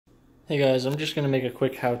Hey guys, I'm just going to make a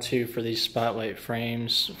quick how-to for these spotlight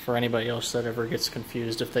frames for anybody else that ever gets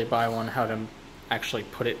confused if they buy one, how to actually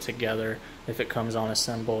put it together if it comes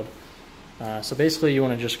unassembled. So basically you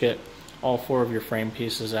want to just get all four of your frame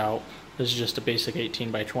pieces out. This is just a basic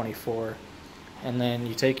 18 by 24. And then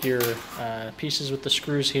you take your pieces with the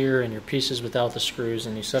screws here and your pieces without the screws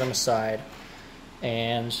and you set them aside.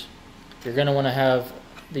 And you're going to want to have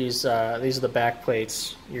these are the back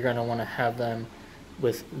plates. You're going to want to have them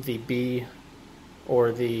with the B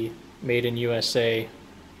or the Made in USA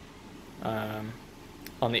on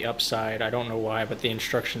the upside. I don't know why, but the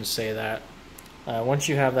instructions say that. Once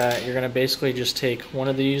you have that, you're going to basically just take one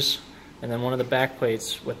of these and then one of the back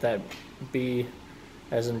plates with that B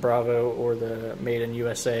as in Bravo or the Made in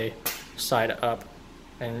USA side up,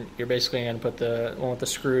 and you're basically going to put the one with the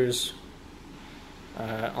screws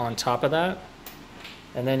on top of that,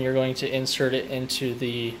 and then you're going to insert it into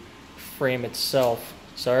the frame itself.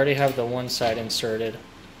 So I already have the one side inserted,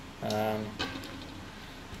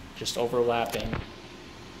 just overlapping,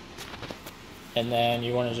 and then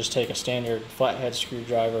you want to just take a standard flathead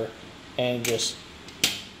screwdriver and just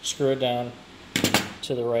screw it down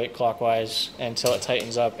to the right clockwise until it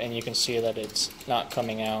tightens up, and you can see that it's not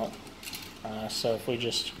coming out. So if we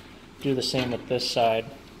just do the same with this side,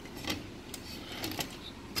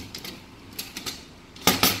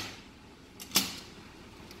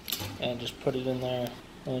 and just put it in there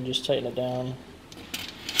and just tighten it down.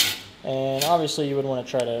 And obviously you would want to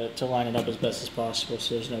try to line it up as best as possible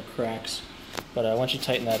so there's no cracks. But once you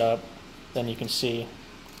tighten that up, then you can see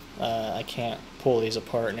I can't pull these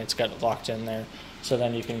apart and it's got it locked in there. So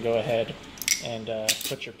then you can go ahead and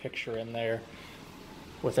put your picture in there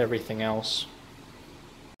with everything else.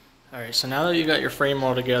 Alright, so now that you got your frame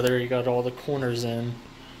all together, you got all the corners in,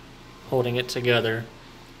 holding it together,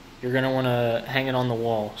 you're going to want to hang it on the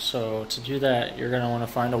wall. So to do that, you're going to want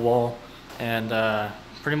to find a wall and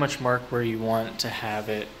pretty much mark where you want to have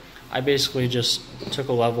it. I basically just took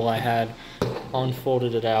a level I had,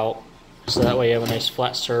 unfolded it out, so that way you have a nice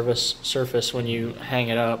flat surface when you hang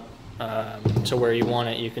it up to where you want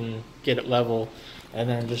it. You can get it level, and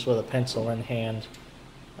then just with a pencil in hand,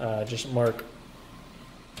 just mark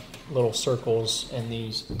little circles in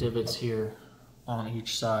these divots here on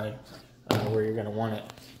each side where you're going to want it.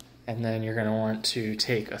 And then you're going to want to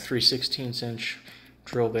take a 3/16 inch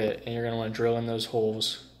drill bit and you're going to want to drill in those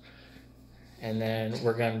holes. And then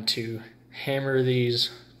we're going to hammer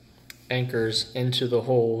these anchors into the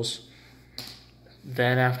holes.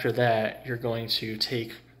 Then after that, you're going to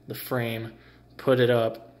take the frame, put it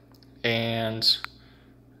up, and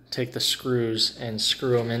take the screws and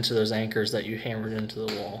screw them into those anchors that you hammered into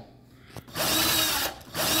the wall.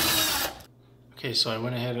 Okay, so I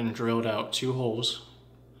went ahead and drilled out 2 holes.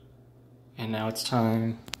 And now it's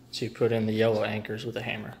time to put in the yellow anchors with a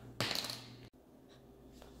hammer.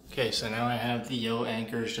 Okay, so now I have the yellow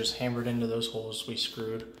anchors just hammered into those holes we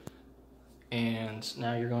screwed. And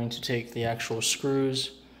now you're going to take the actual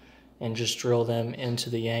screws and just drill them into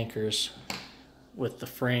the anchors with the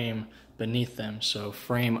frame beneath them. So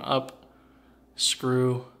frame up,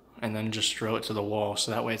 screw, and then just drill it to the wall, so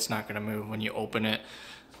that way it's not going to move when you open it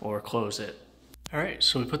or close it. Alright,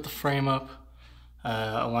 so we put the frame up,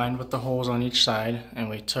 aligned with the holes on each side, and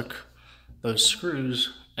we took those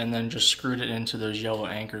screws and then just screwed it into those yellow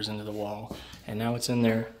anchors into the wall. And now it's in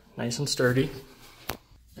there nice and sturdy.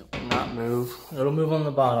 It will not move. It'll move on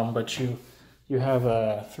the bottom, but you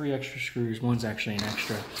have 3 extra screws. One's actually an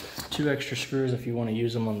extra. 2 extra screws if you want to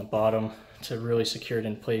use them on the bottom to really secure it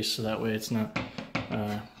in place, so that way it's not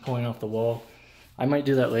pulling off the wall. I might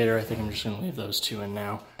do that later. I think I'm just going to leave those 2 in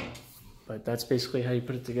now. But that's basically how you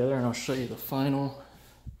put it together, and I'll show you the final,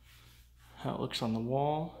 how it looks on the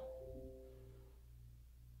wall.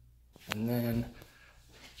 And then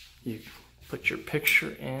you put your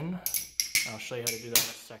picture in. I'll show you how to do that in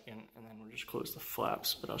a second, and then we'll just close the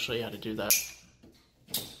flaps, but I'll show you how to do that.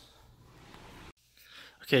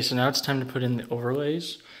 Okay, so now it's time to put in the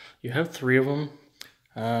overlays. You have 3 of them.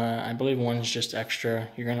 I believe one's just extra.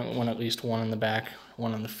 You're going to want at least 1 in the back,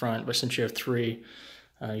 1 on the front, but since you have 3,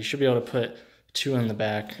 you should be able to put 2 in the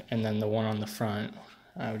back and then the 1 on the front.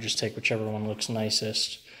 I would just take whichever one looks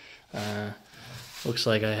nicest. Looks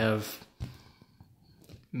like I have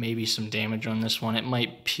maybe some damage on this one. It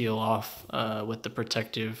might peel off with the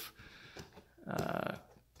protective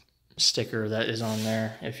sticker that is on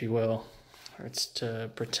there, if you will. Or it's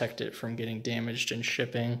to protect it from getting damaged in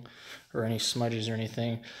shipping or any smudges or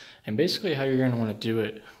anything. And basically how you're going to want to do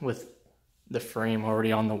it with the frame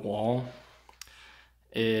already on the wall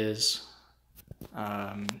is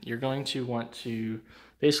you're going to want to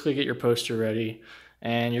basically get your poster ready,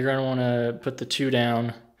 and you're going to want to put the 2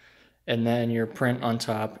 down and then your print on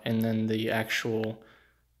top, and then the actual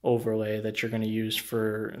overlay that you're going to use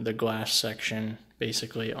for the glass section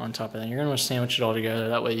basically on top of that. You're going to sandwich it all together.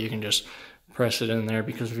 That way you can just press it in there,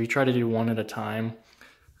 because if you try to do one at a time,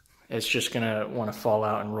 it's just going to want to fall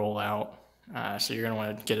out and roll out. So you're going to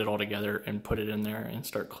want to get it all together and put it in there and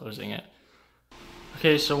start closing it.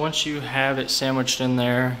 Okay, so once you have it sandwiched in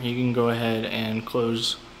there, you can go ahead and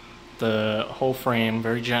close the whole frame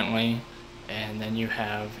very gently, and then you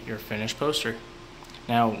have your finished poster.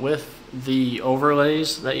 Now with the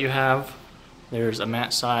overlays that you have, there's a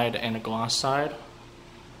matte side and a gloss side.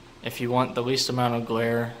 If you want the least amount of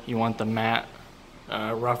glare, you want the matte,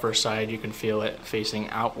 rougher side. You can feel it facing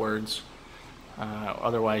outwards.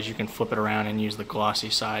 Otherwise you can flip it around and use the glossy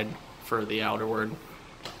side for the outerward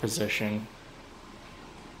position.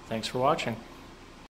 Thanks for watching.